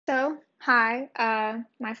Hi,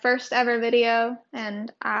 my first ever video,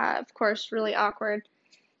 and of course, really awkward.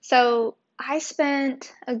 So, I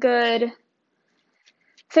spent a good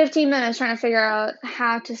 15 minutes trying to figure out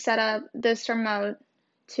how to set up this remote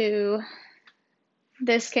to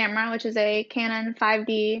this camera, which is a Canon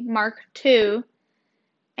 5D Mark II.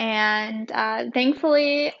 And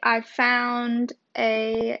thankfully, I found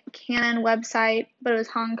a Canon website, but it was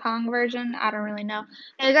Hong Kong version. I don't really know.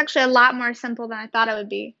 It was actually a lot more simple than I thought it would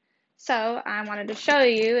be. So I wanted to show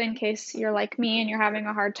you in case you're like me and you're having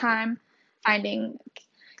a hard time finding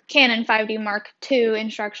Canon 5D Mark II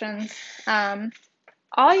instructions.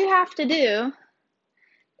 All you have to do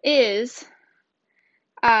is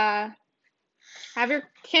uh, have your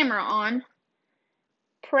camera on,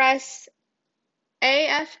 press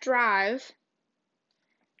AF drive,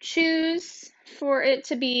 choose for it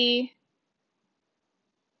to be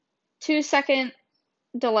 2-second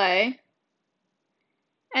delay,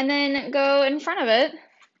 and then go in front of it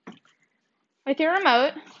with your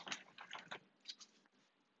remote,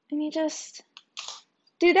 and you just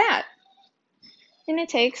do that. And it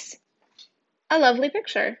takes a lovely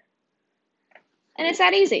picture. And it's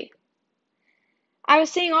that easy. I was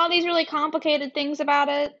seeing all these really complicated things about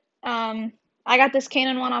it. I got this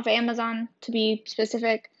Canon one off Amazon to be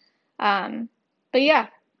specific. But yeah,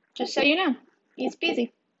 just so you know, easy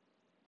peasy.